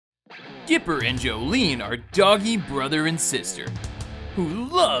Gipper and Jolene are doggy brother and sister who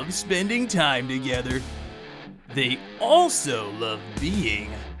love spending time together. They also love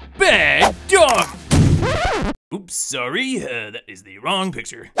being bad dogs. Oops, sorry, that is the wrong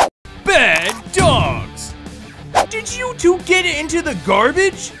picture. Bad dogs! Did you two get into the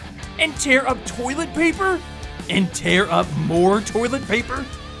garbage and tear up toilet paper? And tear up more toilet paper?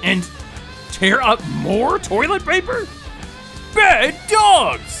 And tear up more toilet paper? Bad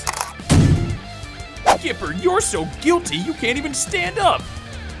dogs! Gipper, you're so guilty you can't even stand up.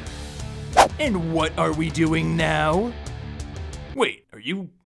 And what are we doing now? Wait, are you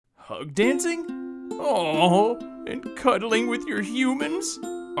hug dancing? Oh, and cuddling with your humans?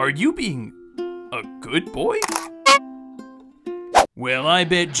 Are you being a good boy? Well, I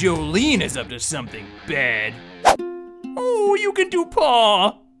bet Jolene is up to something bad. Oh, you can do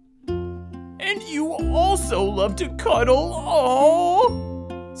paw. And you also love to cuddle.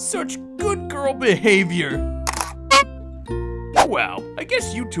 Oh, such good girl behavior. Wow, I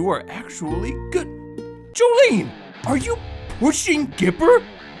guess you two are actually good. Jolene, are you pushing Gipper?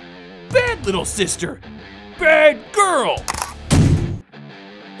 Bad little sister. Bad girl.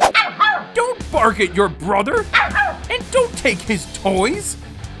 Don't bark at your brother. And don't take his toys.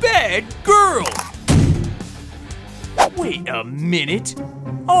 Bad girl. Wait a minute.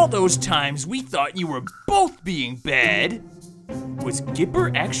 All those times we thought you were both being bad. Was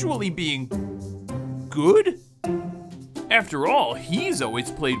Gipper actually being good? After all, he's always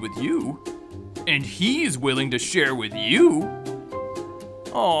played with you. And he's willing to share with you.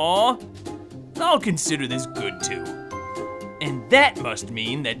 Aw, I'll consider this good too. And that must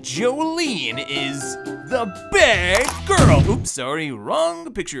mean that Jolene is the bad girl. Oops, sorry,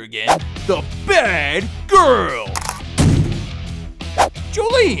 wrong picture again. The bad girl.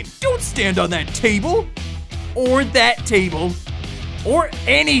 Jolene, don't stand on that table. Or that table. Or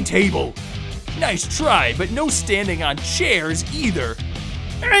any table. Nice try, but no standing on chairs either.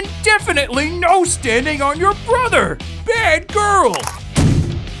 And definitely no standing on your brother. Bad girl.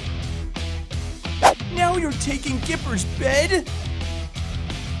 Now you're taking Gipper's bed?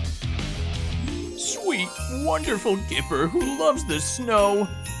 Sweet, wonderful Gipper who loves the snow.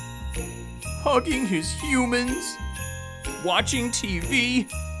 Hugging his humans. Watching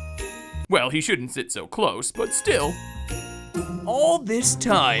TV. Well, he shouldn't sit so close, but still. All this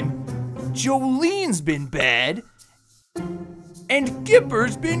time, Jolene's been bad, and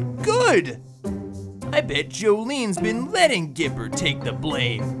Gipper's been good. I bet Jolene's been letting Gipper take the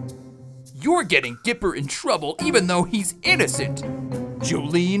blame. You're getting Gipper in trouble even though he's innocent.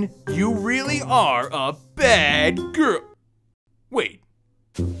 Jolene, you really are a bad girl. Wait,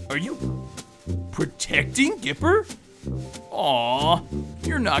 are you protecting Gipper? Aw,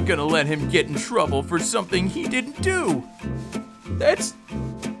 you're not gonna let him get in trouble for something he didn't do. That's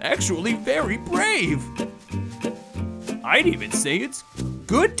actually very brave. I'd even say it's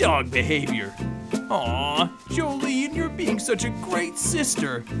good dog behavior. Aw, Jolene, you're being such a great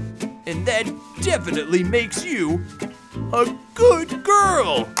sister. And that definitely makes you a good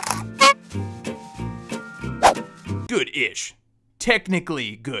girl. Good-ish.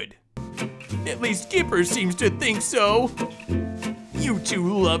 Technically good. At least Gipper seems to think so. You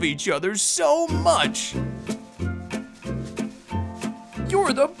two love each other so much.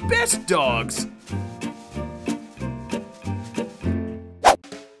 You're the best dogs.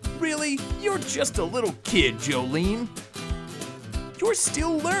 Really? You're just a little kid, Jolene. You're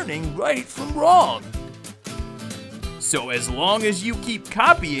still learning right from wrong. So as long as you keep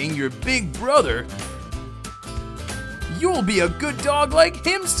copying your big brother, you'll be a good dog like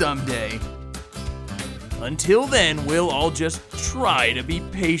him someday. Until then, we'll all just try to be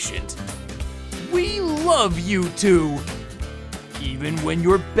patient. We love you two, even when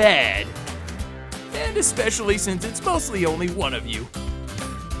you're bad. And especially since it's mostly only one of you.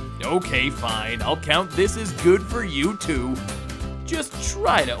 Okay, fine, I'll count this as good for you too. Just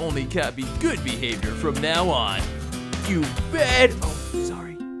try to only copy good behavior from now on. You bad, oh,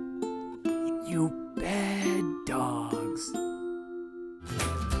 sorry. You bad dogs.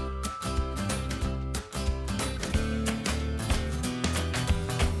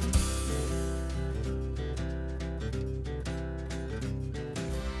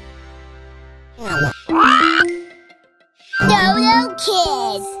 Dodo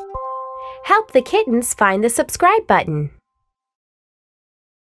Kids. Help the kittens find the subscribe button.